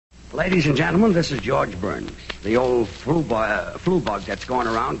Ladies and gentlemen, this is George Burns. The old flu bug that's going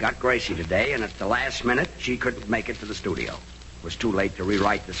around got Gracie today, and at the last minute, she couldn't make it to the studio. It was too late to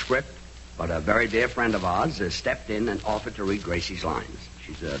rewrite the script, but a very dear friend of ours stepped in and offered to read Gracie's lines.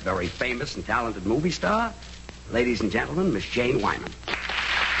 She's a very famous and talented movie star. Ladies and gentlemen, Miss Jane Wyman.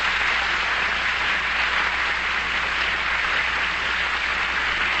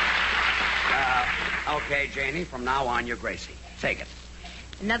 Okay, Janie, from now on, you're Gracie. Take it.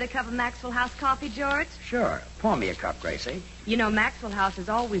 Another cup of Maxwell House coffee, George? Sure. Pour me a cup, Gracie. You know, Maxwell House is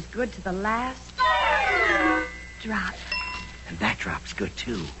always good to the last drop. And that drop's good,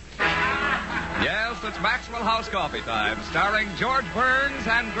 too. Yes, it's Maxwell House coffee time, starring George Burns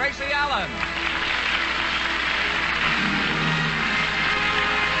and Gracie Allen.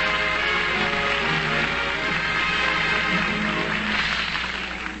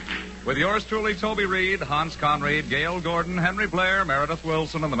 With yours truly, Toby Reed, Hans Conried, Gail Gordon, Henry Blair, Meredith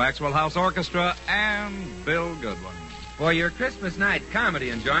Wilson, and the Maxwell House Orchestra, and Bill Goodwin. For your Christmas night comedy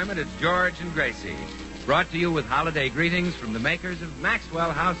enjoyment, it's George and Gracie. Brought to you with holiday greetings from the makers of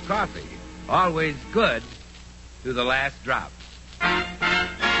Maxwell House Coffee. Always good to the last drop.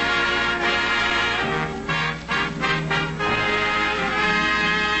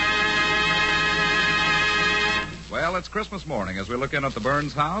 Well, it's Christmas morning as we look in at the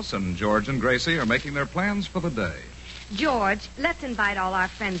Burns house, and George and Gracie are making their plans for the day. George, let's invite all our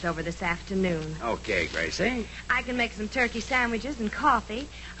friends over this afternoon. Okay, Gracie. I can make some turkey sandwiches and coffee.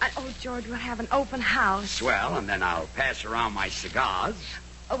 George, we'll have an open house. Swell, and then I'll pass around my cigars.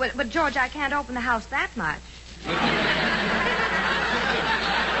 Oh, but George, I can't open the house that much.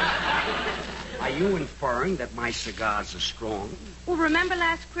 Are you inferring that my cigars are strong? Well, remember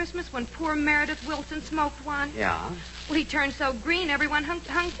last Christmas when poor Meredith Wilson smoked one? Yeah. Well, he turned so green, everyone hung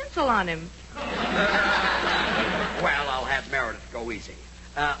tinsel on him. Well, I'll have Meredith go easy.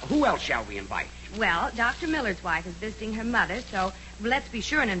 Who else shall we invite? Well, Dr. Miller's wife is visiting her mother, so let's be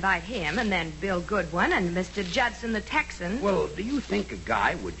sure and invite him, and then Bill Goodwin and Mr. Judson the Texan. Well, do you think a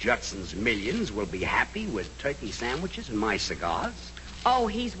guy with Judson's millions will be happy with turkey sandwiches and my cigars? Oh,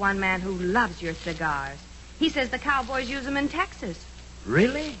 he's one man who loves your cigars. He says the cowboys use them in Texas.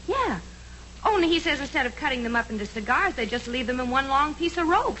 Really? Yeah. Only he says instead of cutting them up into cigars, they just leave them in one long piece of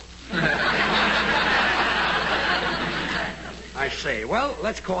rope. I see. Well,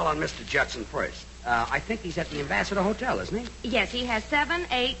 let's call on Mr. Judson first. I think he's at the Ambassador Hotel, isn't he? Yes, he has 7,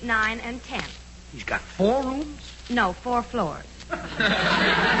 8, 9, and 10. He's got 4 rooms? No, 4 floors. Oh,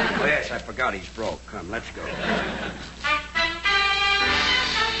 yes, I forgot he's broke. Come, let's go.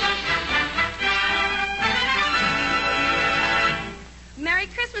 Merry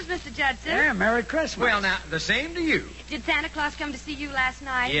Christmas, Mr. Judson. Yeah, Merry Christmas. Well, now, the same to you. Did Santa Claus come to see you last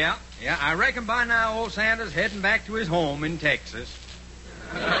night? Yeah. I reckon by now old Santa's heading back to his home in Texas.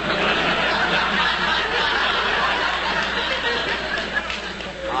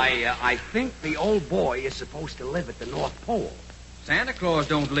 I think the old boy is supposed to live at the North Pole. Santa Claus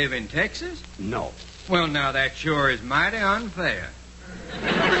don't live in Texas? No. Well, now, that sure is mighty unfair.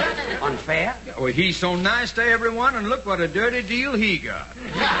 Unfair? Well, he's so nice to everyone, and look what a dirty deal he got.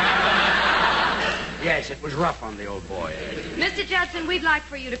 Yes, it was rough on the old boy. Mr. Judson, we'd like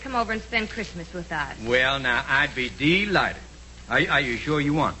for you to come over and spend Christmas with us. Well, now, I'd be delighted. Are you sure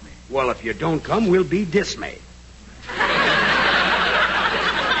you want me? Well, if you don't come, we'll be dismayed.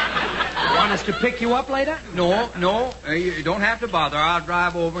 Want us to pick you up later? No, you don't have to bother. I'll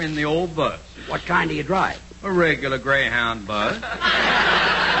drive over in the old bus. What kind do you drive? A regular Greyhound bus.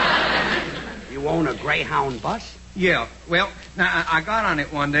 You own a Greyhound bus? Yeah. Well, now, I got on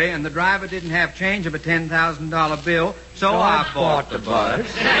it one day, and the driver didn't have change of a $10,000 bill, so I bought the bus.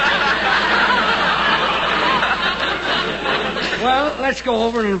 Well, let's go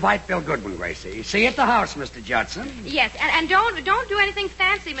over and invite Bill Goodwin, Gracie. See you at the house, Mr. Judson. Yes, and don't do anything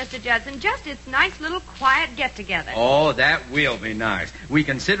fancy, Mr. Judson. Just it's nice little quiet get-together. Oh, that will be nice. We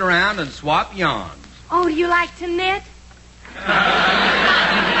can sit around and swap yarns. Oh, do you like to knit? Oh,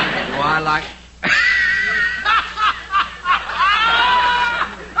 I like... Oh,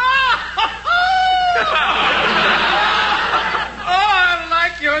 I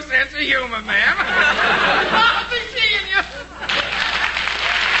like your sense of humor, ma'am. I'll be seeing you.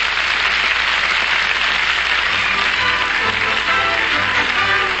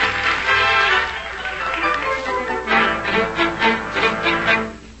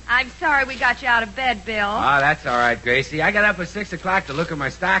 I'm sorry we got you out of bed, Bill. Oh, that's all right, Gracie. I got up at 6 o'clock to look at my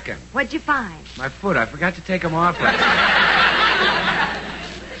stocking. What'd you find? My foot. I forgot to take them off.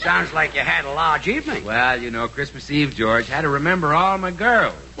 Sounds like you had a large evening. Well, you know, Christmas Eve, George, had to remember all my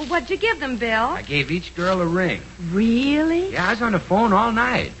girls. Well, what'd you give them, Bill? I gave each girl a ring. Really? Yeah, I was on the phone all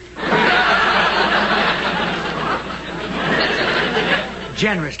night.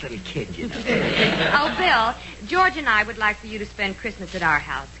 Generous little kid, you know. Oh, Bill, George and I would like for you to spend Christmas at our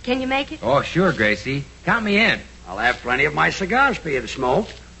house. Can you make it? Oh, sure, Gracie. Count me in. I'll have plenty of my cigars for you to smoke.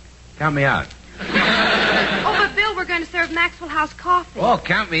 Count me out. Oh, but Bill, we're going to serve Maxwell House coffee. Oh,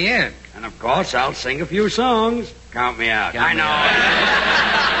 count me in. And, of course, I'll sing a few songs. Count me out. Count me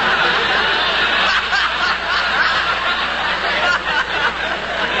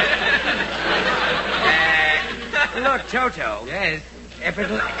Look, Toto. Yes. If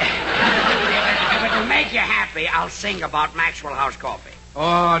it'll make you happy, I'll sing about Maxwell House coffee.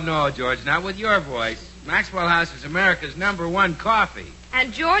 Oh, no, George, not with your voice. Maxwell House is America's #1 coffee.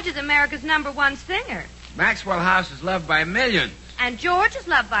 And George is America's #1 singer. Maxwell House is loved by millions. And George is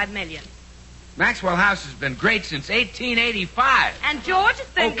loved by millions. Maxwell House has been great since 1885. And George has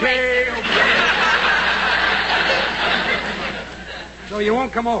been great. So you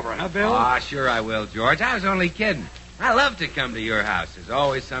won't come over, huh, Bill? Oh, sure I will, George. I was only kidding. I love to come to your house. There's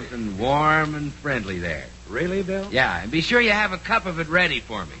always something warm and friendly there. Really, Bill? Yeah, and be sure you have a cup of it ready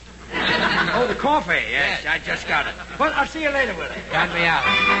for me. Oh, the coffee. Yes, I just got it. Well, I'll see you later with it. Count me out.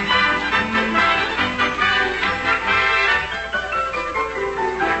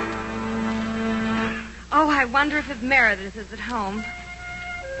 Oh, I wonder if Meredith is at home.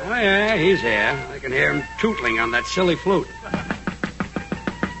 Oh, yeah, he's here. I can hear him tootling on that silly flute.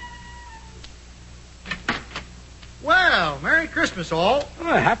 Well, Merry Christmas, all.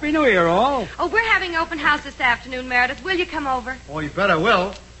 Oh, Happy New Year, all. Oh, we're having open house this afternoon, Meredith. Will you come over? Oh, you bet I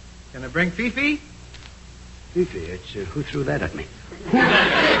will. Can I bring Fifi? Fifi, who threw that at me?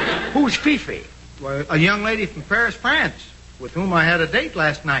 Who's Fifi? Well, a young lady from Paris, France, with whom I had a date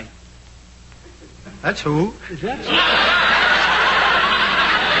last night. That's who. Is that?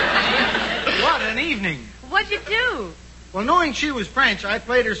 What an evening. What'd you do? Well, knowing she was French, I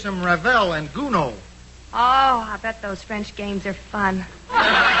played her some Ravel and Gounod. Oh, I bet those French games are fun.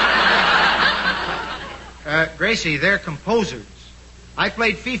 Gracie, they're composers. I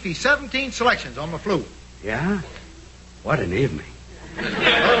played Fifi 17 selections on my flute. Yeah? What an evening. Well,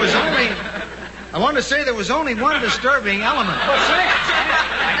 I want to say there was only one disturbing element. Oh, say it.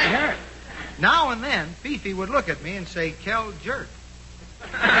 I can hear it. Now and then, Fifi would look at me and say, "Quel jerk."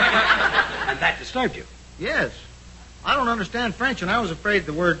 And that disturbed you? Yes. I don't understand French, and I was afraid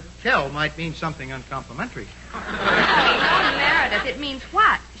the word "quel" might mean something uncomplimentary. Oh, Meredith, it means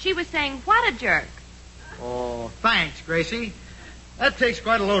what? She was saying, what a jerk. Oh, thanks, Gracie. That takes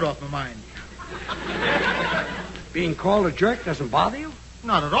quite a load off my mind. Being called a jerk doesn't bother you?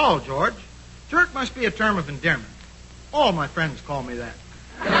 Not at all, George. Jerk must be a term of endearment. All my friends call me that.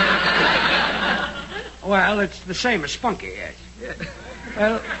 Well, it's the same as spunky, yes. Yeah.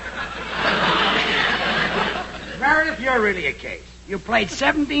 Well, Meredith, you're really a case. You played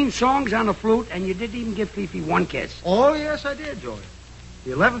 17 songs on the flute, and you didn't even give Fifi one kiss. Oh, yes, I did, George.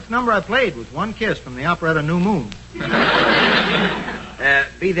 The 11th number I played was One Kiss from the operetta New Moon.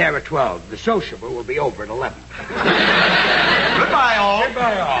 Be there at 12. The sociable will be over at 11. Goodbye, all.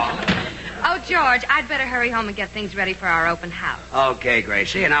 Goodbye, all. Oh, George, I'd better hurry home and get things ready for our open house. Okay,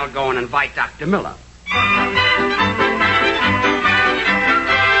 Gracie, and I'll go and invite Dr. Miller.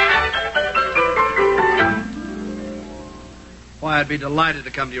 Why, I'd be delighted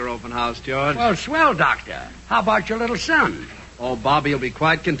to come to your open house, George. Well, swell, Doctor. How about your little son? Oh, Bobby will be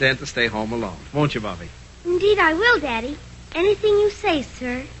quite content to stay home alone. Won't you, Bobby? Indeed I will, Daddy. Anything you say,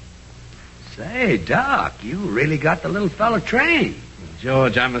 sir. Say, Doc, you really got the little fellow trained.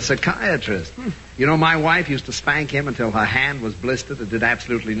 George, I'm a psychiatrist. You know, my wife used to spank him until her hand was blistered. It did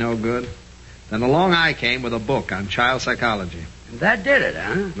absolutely no good. Then along I came with a book on child psychology. And that did it,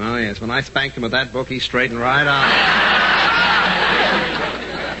 huh? Oh, yes. When I spanked him with that book, he straightened right out.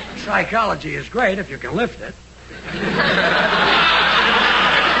 Psychology is great if you can lift it.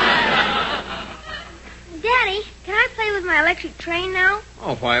 Daddy, can I play with my electric train now?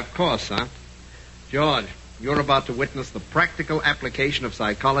 Oh, why, of course, son. George, you're about to witness the practical application of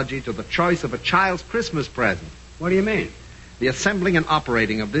psychology to the choice of a child's Christmas present. What do you mean? The assembling and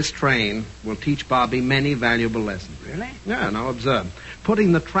operating of this train will teach Bobby many valuable lessons. Really? Yeah, now observe.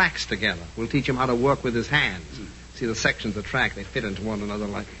 Putting the tracks together will teach him how to work with his hands. See the sections of track, they fit into one another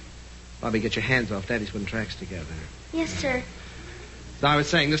like... Bobby, get your hands off. Daddy's putting tracks together. Yes, sir. So I was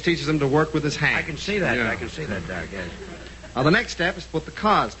saying, this teaches him to work with his hands. I can see that. Yeah. I can see that, Doc, yes. Now, the next step is to put the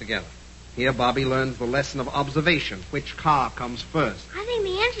cars together. Here, Bobby learns the lesson of observation. Which car comes first? I think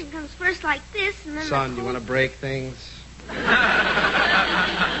the engine comes first like this, and then Son, you want to break things?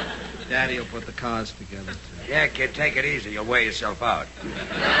 Daddy will put the cars together, too. Yeah, kid, take it easy. You'll wear yourself out.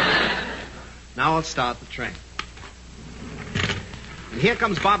 Now I'll start the train. And Here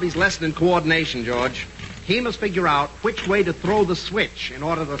comes Bobby's lesson in coordination, George. He must figure out which way to throw the switch in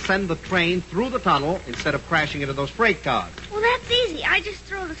order to send the train through the tunnel instead of crashing into those freight cars. Well, that's easy. I just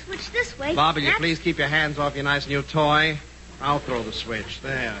throw the switch this way. Bobby, you please keep your hands off your nice new toy? I'll throw the switch.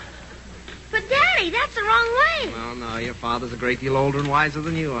 There. But, Daddy, that's the wrong way. Well, no, your father's a great deal older and wiser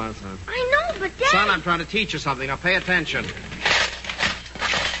than you are, son. I know, but, Daddy... Son, I'm trying to teach you something. Now, pay attention.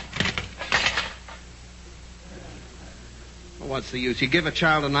 Well, what's the use? You give a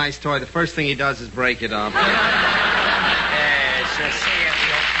child a nice toy, the first thing he does is break it up. See you at the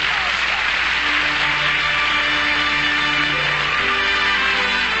open house.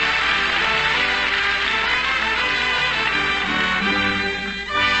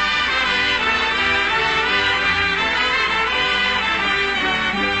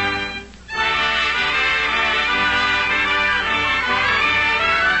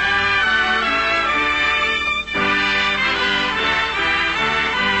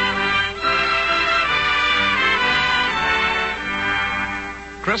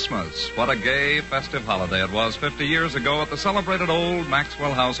 Christmas. What a gay, festive holiday it was 50 years ago at the celebrated old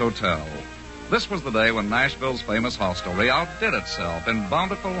Maxwell House Hotel. This was the day when Nashville's famous hostelry outdid itself in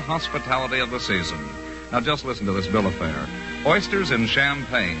bountiful hospitality of the season. Now just listen to this bill of fare. Oysters in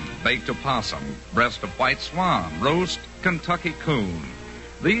champagne, baked opossum, breast of white swan, roast Kentucky coon.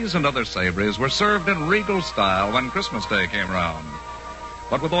 These and other savories were served in regal style when Christmas Day came round.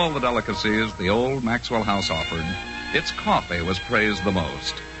 But with all the delicacies the old Maxwell House offered, its coffee was praised the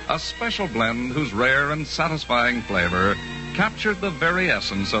most. A special blend whose rare and satisfying flavor captured the very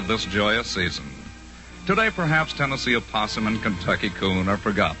essence of this joyous season. Today, perhaps Tennessee opossum and Kentucky coon are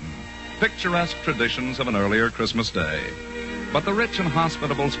forgotten, picturesque traditions of an earlier Christmas day. But the rich and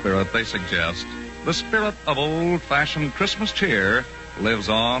hospitable spirit they suggest, the spirit of old-fashioned Christmas cheer, lives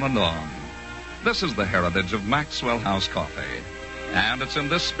on and on. This is the heritage of Maxwell House coffee. And it's in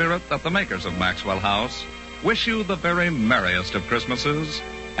this spirit that the makers of Maxwell House wish you the very merriest of Christmases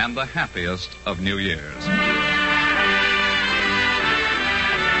and the happiest of New Years.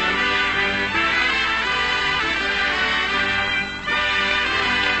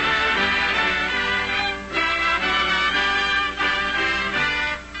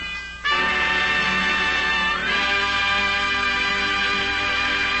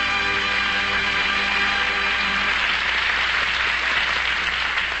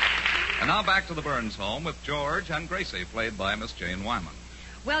 And now back to the Burns home with George and Gracie, played by Miss Jane Wyman.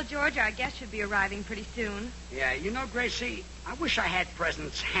 Well, George, our guest should be arriving pretty soon. Yeah, you know, Gracie, I wish I had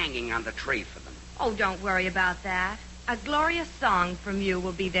presents hanging on the tree for them. Oh, don't worry about that. A glorious song from you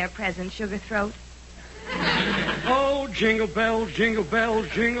will be their present, Sugar Throat. Oh, jingle bells, jingle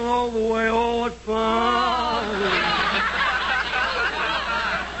all the way. Oh, what fun.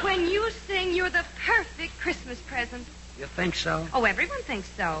 When you sing, you're the perfect Christmas present. You think so? Oh, everyone thinks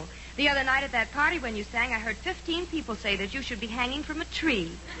so. The other night at that party when you sang, I heard 15 people say that you should be hanging from a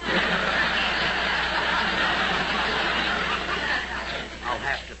tree. I'll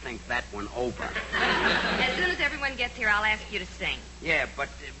have to think that one over. As soon as everyone gets here, I'll ask you to sing. Yeah, but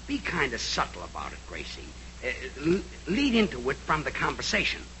be kind of subtle about it, Gracie. Lead into it from the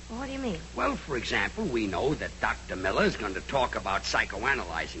conversation. Well, what do you mean? Well, for example, we know that Dr. Miller is going to talk about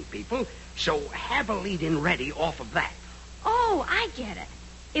psychoanalyzing people, so have a lead-in ready off of that. Oh, I get it.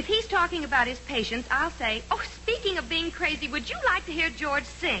 If he's talking about his patients, I'll say, oh, speaking of being crazy, would you like to hear George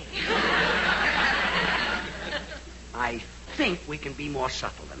sing? I think we can be more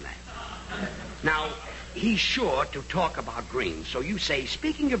subtle than that. Now, he's sure to talk about dreams, so you say,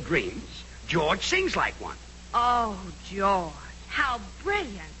 speaking of dreams, George sings like one. Oh, George, how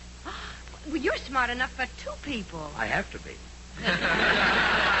brilliant. Well, you're smart enough for two people. I have to be.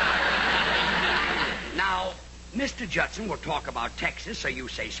 Now, Mr. Judson will talk about Texas, so you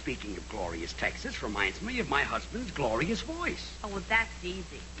say, speaking of glorious Texas, reminds me of my husband's glorious voice. Oh, well, that's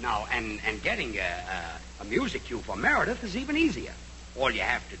easy. Now, and getting a music cue for Meredith is even easier. All you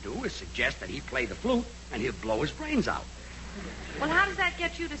have to do is suggest that he play the flute, and he'll blow his brains out. Well, how does that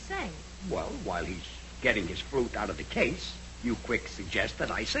get you to sing? Well, while he's getting his flute out of the case, you quick suggest that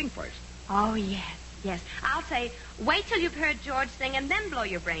I sing first. Oh, yes. Yes. I'll say, wait till you've heard George sing and then blow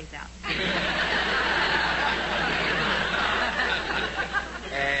your brains out.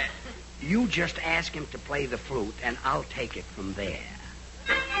 You just ask him to play the flute, and I'll take it from there.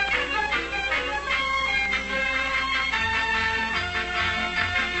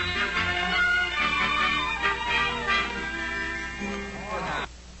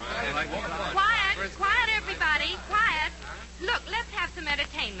 Quiet, everybody, quiet. Look, let's have some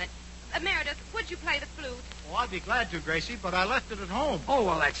entertainment. Meredith, would you play the flute? Oh, I'd be glad to, Gracie, but I left it at home. Oh,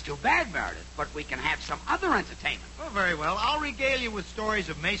 well, that's too bad, Meredith. But we can have some other entertainment. Oh, very well. I'll regale you with stories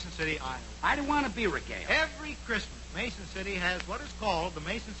of Mason City, Iowa. I don't want to be regaled. Every Christmas, Mason City has what is called the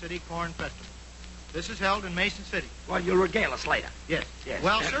Mason City Corn Festival. This is held in Mason City. Well, you'll regale us later. Yes. Yes.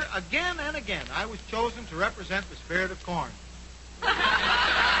 Well, sir, again and again, I was chosen to represent the spirit of corn.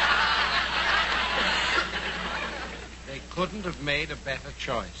 They couldn't have made a better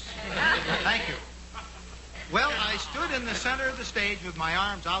choice. Thank you. Well, I stood in the center of the stage with my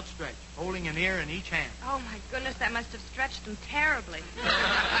arms outstretched, holding an ear in each hand. Oh, my goodness, that must have stretched them terribly.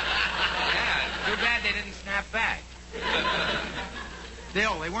 Yeah, too bad they didn't snap back.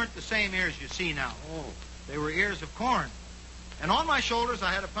 Still, they weren't the same ears you see now. Oh. They were ears of corn. And on my shoulders,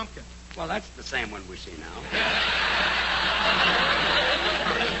 I had a pumpkin. Well, that's the same one we see now.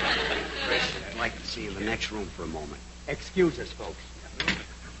 Gracie, I'd like to see you in the next room for a moment. Excuse us, folks.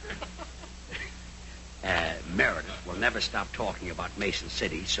 Meredith will never stop talking about Mason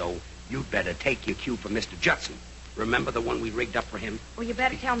City, so you'd better take your cue from Mr. Judson. Remember the one we rigged up for him? Well, you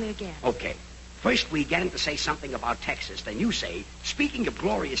better tell me again. Okay. First, we get him to say something about Texas. Then you say, speaking of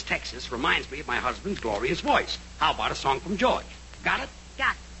glorious Texas, reminds me of my husband's glorious voice. How about a song from George? Got it?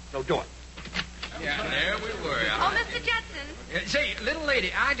 Got it. So do it. Yeah, there we were. Oh, Mr. Judson. Say, little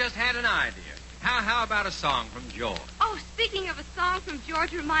lady, I just had an idea. How about a song from George? Oh, speaking of a song from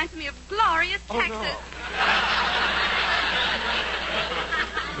George reminds me of glorious Texas.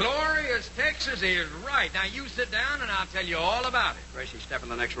 Glorious Texas is right. Now, you sit down and I'll tell you all about it. Gracie, step in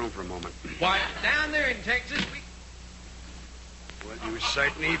the next room for a moment. Why, down there in Texas, Well, you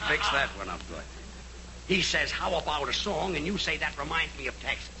certainly fixed that one up good. He says, how about a song, and you say that reminds me of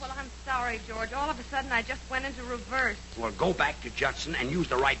Texas. Well, I'm sorry, George. All of a sudden, I just went into reverse. Well, go back to Judson and use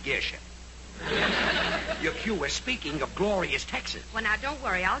the right gear shift. Your cue is speaking of glorious Texas. Well, now, don't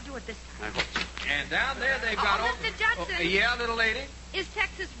worry. I'll do it this time. I hope so. And down there they've got... Mr. Judson. Yeah, little lady? Is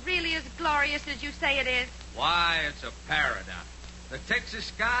Texas really as glorious as you say it is? Why, it's a paradise. The Texas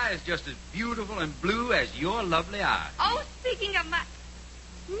sky is just as beautiful and blue as your lovely eyes. Oh, speaking of my...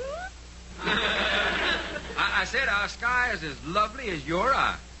 I said our sky is as lovely as your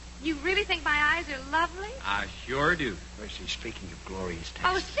eyes. You really think my eyes are lovely? I sure do. Gracie, speaking of glorious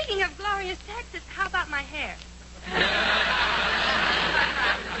Texas. Oh, speaking of glorious Texas, how about my hair?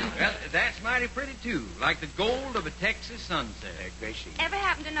 Well, that's mighty pretty, too. Like the gold of a Texas sunset. Gracie. Ever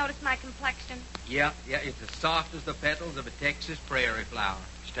happen to notice my complexion? Yeah, it's as soft as the petals of a Texas prairie flower.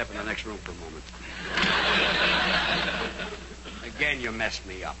 Step in the next room for a moment. Again, you messed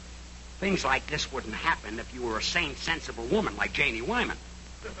me up. Things like this wouldn't happen if you were a sane, sensible woman like Janie Wyman.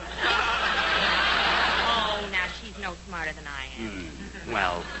 Oh, now she's no smarter than I am.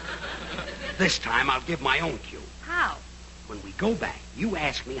 Well, this time I'll give my own cue. How? When we go back, you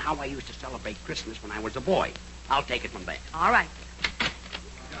ask me how I used to celebrate Christmas when I was a boy. I'll take it from there. All right.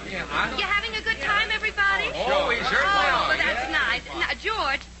 Yeah, You having a good time, everybody? Oh, we certainly are. Well, that's nice. Now,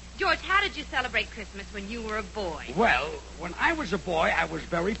 George, how did you celebrate Christmas when you were a boy? Well, when I was a boy, I was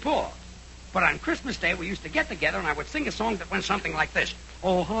very poor. But on Christmas Day, we used to get together, and I would sing a song that went something like this.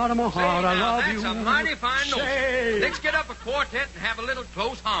 Oh, heart of my heart, I love you. That's a mighty fine note. Say. Let's get up a quartet and have a little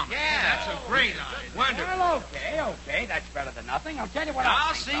close harmony. Yeah, that's a great idea. Wonderful. Well, okay. That's better than nothing. I'll tell you what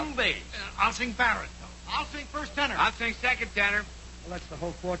I'll sing bass. I'll sing baritone. I'll sing first tenor. I'll sing second tenor. Well, that's the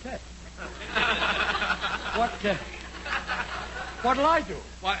whole quartet. What'll I do?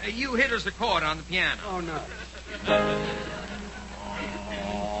 Why, you hit us the chord on the piano. Oh, no.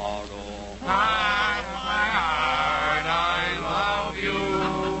 Heart, my heart, I love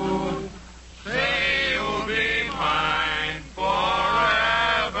you. Say you'll be mine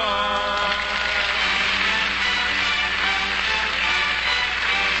forever.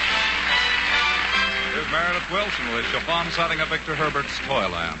 Here's Meredith Wilson with chiffon setting of Victor Herbert's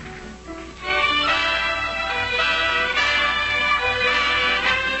Toyland.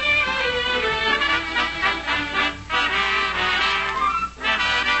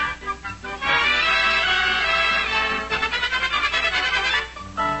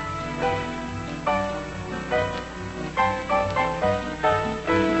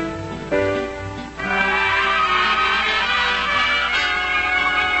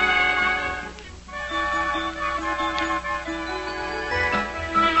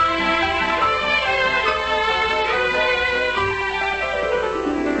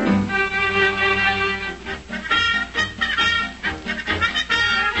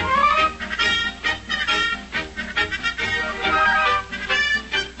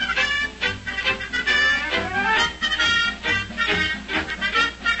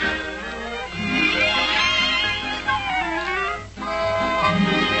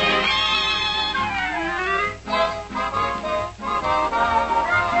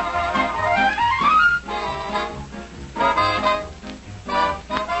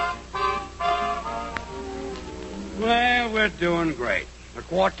 we're doing great. The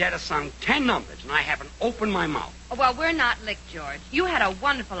quartet has sung 10 numbers, and I haven't opened my mouth. Oh, well, we're not licked, George. You had a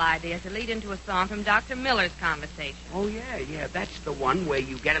wonderful idea to lead into a song from Dr. Miller's conversation. Oh, yeah. That's the one where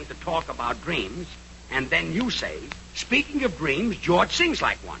you get him to talk about dreams, and then you say, speaking of dreams, George sings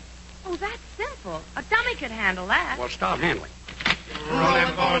like one. Oh, that's simple. A dummy could handle that. Well, start handling. Roll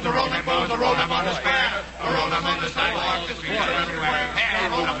them bones, roll them bones, roll them on the square. Roll them on the sidewalk, the streets are everywhere.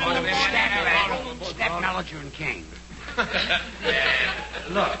 Step Mellinger and King.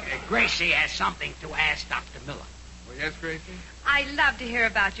 Look, Gracie has something to ask Dr. Miller. Well, yes, Gracie? I love to hear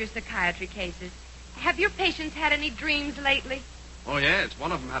about your psychiatry cases. Have your patients had any dreams lately? Oh, yes.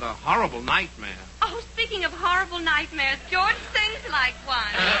 One of them had a horrible nightmare. Oh, speaking of horrible nightmares, George sings like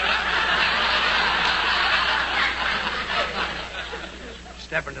one.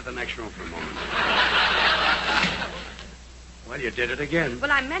 Step into the next room for a moment. Well, you did it again. Well,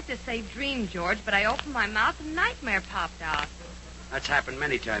 I meant to say dream, George, but I opened my mouth and nightmare popped out. That's happened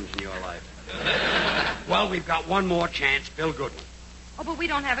many times in your life. Well, we've got one more chance, Bill Goodwin. Oh, but we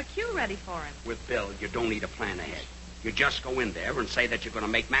don't have a cue ready for him. With Bill, you don't need a plan ahead. You just go in there and say that you're going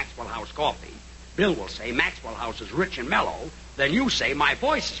to make Maxwell House coffee. Bill will say Maxwell House is rich and mellow. Then you say my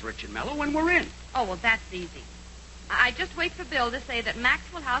voice is rich and mellow, and we're in. Oh, well, that's easy. I just wait for Bill to say that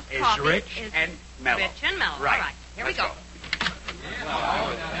Maxwell House Is coffee rich is and mellow. Rich and mellow. Right. All right, here we Let's go.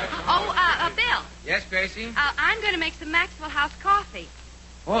 Oh, Bill. Yes, Gracie? I'm going to make some Maxwell House coffee.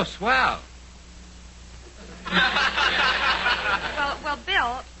 Oh, swell. Well,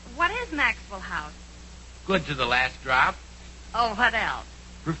 Bill, what is Maxwell House? Good to the last drop. Oh, what else?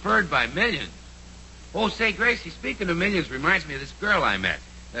 Preferred by millions. Oh, say, Gracie, speaking of millions reminds me of this girl I met.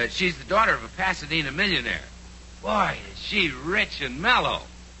 She's the daughter of a Pasadena millionaire. Boy, is she rich and mellow.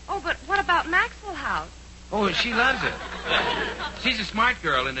 Oh, but what about Maxwell House? Oh, she loves it. She's a smart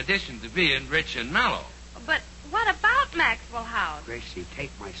girl in addition to being rich and mellow. But what about Maxwell House? Gracie,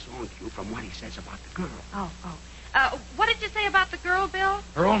 take my song cue from what he says about the girl. Oh. What did you say about the girl, Bill?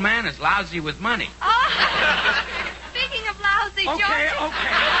 Her old man is lousy with money. Oh, speaking of lousy, Okay.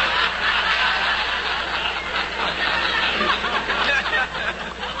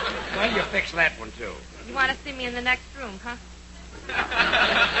 Well, you fix that one, too. You want to see me in the next room, huh?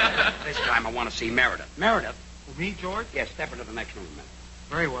 This time I want to see Meredith. Meredith? Well, me, George? Yes, step into the next room a minute.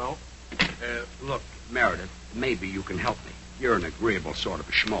 Very well. Look, Meredith, maybe you can help me. You're an agreeable sort of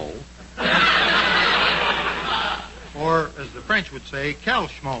a schmo. Or, as the French would say, quel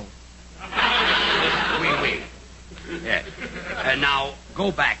schmo. Oui. Yeah. Now,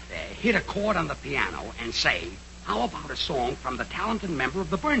 go back there, hit a chord on the piano, and say, how about a song from the talented member of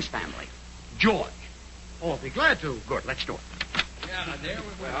the Burns family, George? Oh, I'll be glad to. Good, let's do it. Yeah, there we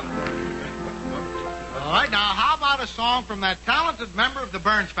go. All right, now, how about a song from that talented member of the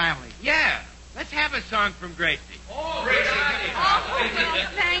Burns family? Yeah, let's have a song from Gracie. Oh, Gracie. Oh, well,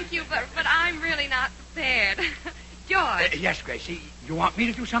 thank you, but I'm really not prepared. George. Yes, Gracie. You want me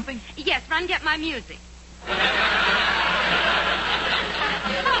to do something? Yes, run get my music.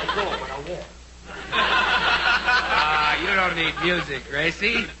 You don't need music,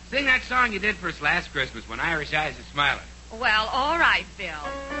 Gracie. Sing that song you did for us last Christmas when Irish Eyes are smiling. Well, all right, Bill.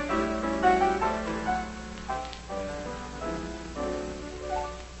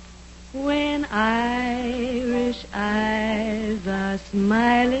 When Irish eyes are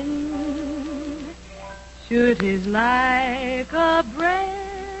smiling, sure 'tis like a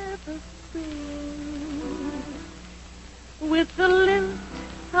breath of spring, with the lilt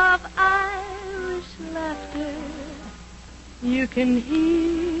of Irish laughter, you can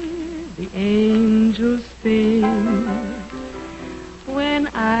hear the angels sing. When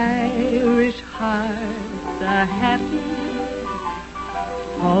Irish hearts are happy,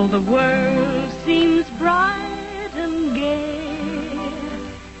 all the world seems bright and gay.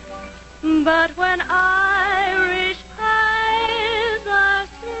 But when Irish eyes are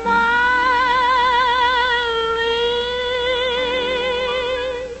smiling,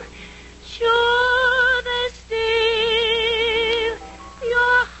 sure they steal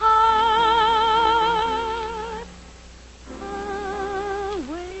your heart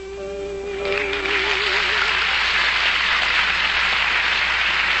away.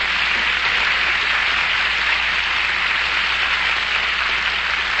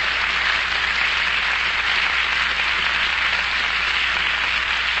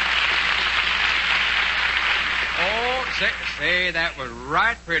 Say, that was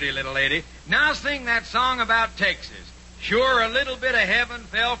right pretty, little lady. Now sing that song about Texas. Sure, a little bit of heaven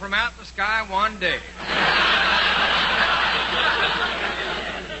fell from out the sky one day.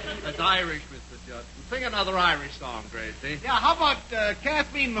 That's Irish, Mr. Judson. Sing another Irish song, Gracie. Yeah, how about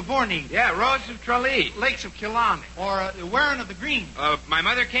Kathleen Mavorny? Yeah, Rose of Tralee. Lakes of Killarney. Or The Wearing of the Green. My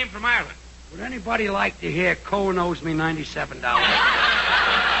mother came from Ireland. Would anybody like to hear Cohen owes me $97?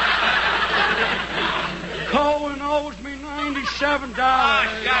 Cohen owes me $97. Oh,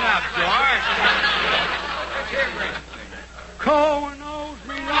 shut up, George. Let's hear Gracie sing. Cohen owes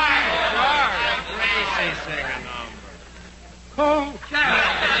me $97. Gracie, sing a number. Cohen. Shut up.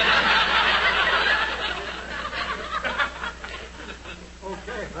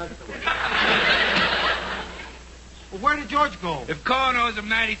 Okay, that's the way. Well, where did George go? If Cohen owes him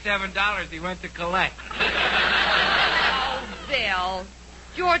 $97, he went to collect. Oh, Bill.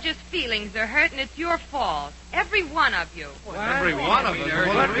 George's feelings are hurt, and it's your fault. Every one of you. Every one of us.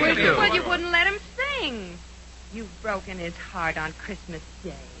 Well, what we do? Well, you wouldn't let him sing. You've broken his heart on Christmas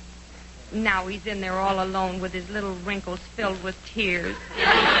Day. Now he's in there all alone with his little wrinkles filled with tears.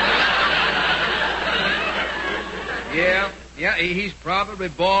 Yeah, he's probably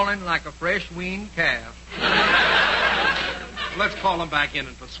bawling like a fresh-weaned calf. Let's call him back in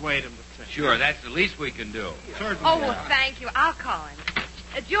and persuade him to sing. Sure, that's the least we can do. Certainly. Oh, well, thank you. I'll call him.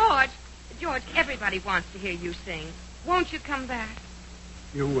 George, everybody wants to hear you sing. Won't you come back?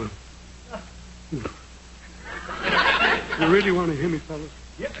 You will. You really want to hear me, fellas?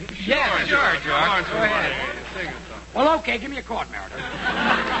 Yeah, sure, George. Go ahead. Sing a song. Well, okay, give me a chord, Meredith.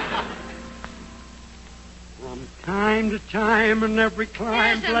 From time to time and every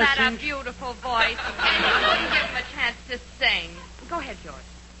climb, Isn't that a blessings. beautiful voice? And you wouldn't give him a chance to sing. Go ahead, George.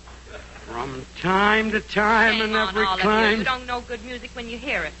 From time to time Shame and on every all of you. climb. You don't know good music when you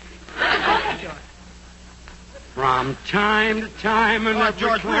hear it. Go ahead, George. From time to time and every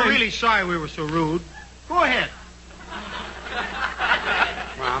George, climb. we're really sorry we were so rude. Go ahead.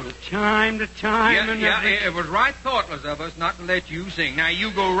 From time to time and every... It was right thoughtless of us not to let you sing. Now,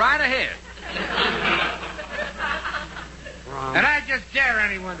 you go right ahead. And I just dare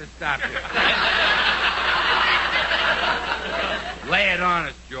anyone to stop you. Lay it on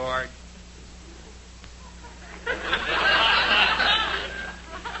us, George.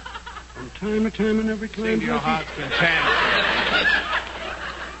 From time to time and every climb, Sing to your blessings. heart's content.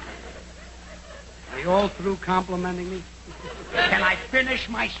 Are you all through complimenting me? Can I finish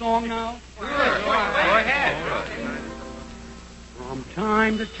my song now? Sure, go ahead. From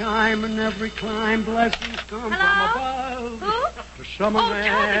time to time and every climb, blessings come Hello? from above. Who? To some Oh, man.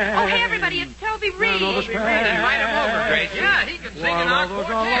 Toby. Oh, hey, everybody, it's Toby Reed. Toby Reed. Invite him over, Gracie. Yeah, he can sing in our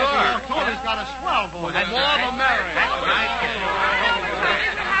quartet. Toby's got a swell voice. And more the merrier.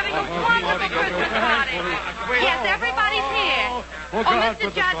 We're having a wonderful Christmas party. Yes, everybody's here. Oh, Mr.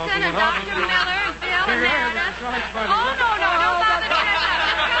 Judson and Dr. Miller and Bill and Meredith. Oh, no, don't bother to get up.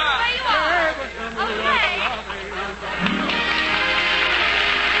 Just come the way you are. Okay.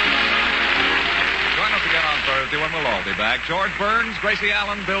 Join us again on Thursday when we'll all be back. George Burns, Gracie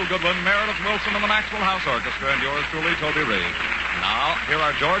Allen, Bill Goodwin, Meredith Wilson, and the Maxwell House Orchestra, and yours truly, Toby Reed. Now, here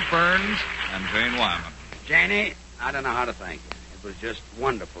are George Burns and Jane Wyman. Janie, I don't know how to thank you. It was just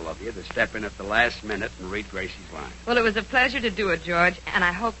wonderful of you to step in at the last minute and read Gracie's line. Well, it was a pleasure to do it, George, and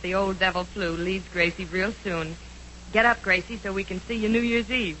I hope the old devil flu leaves Gracie real soon. Get up, Gracie, so we can see you New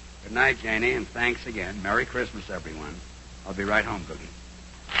Year's Eve. Good night, Janie, and thanks again. Merry Christmas, everyone. I'll be right home, Cookie.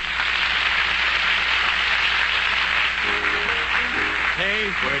 Hey,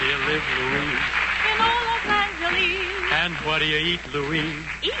 where do you live, Louise? In old Los Angeles. And what do you eat, Louise?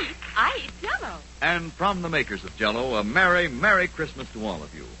 Eat? I eat Jell-O. And from the makers of Jell-O, a Merry, Merry Christmas to all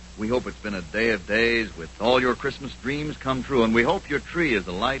of you. We hope it's been a day of days with all your Christmas dreams come true, and we hope your tree is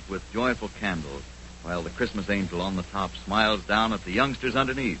alight with joyful candles, while the Christmas angel on the top smiles down at the youngsters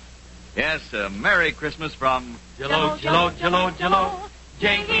underneath. Yes, a Merry Christmas from Jell-O, Jell-O, Jell-O, Jell-O,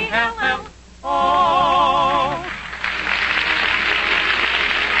 J-E-L-L-O.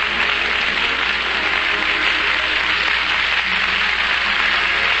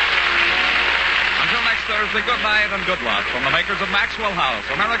 Thursday, good night and good luck from the makers of Maxwell House,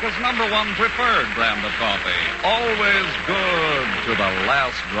 America's #1 preferred brand of coffee. Always good to the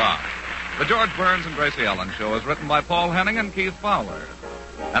last drop. The George Burns and Gracie Allen Show is written by Paul Henning and Keith Fowler.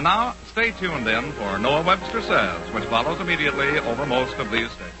 And now, stay tuned in for Noah Webster Says, which follows immediately over most of these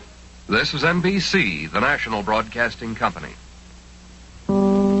stations. This is NBC, the national broadcasting company.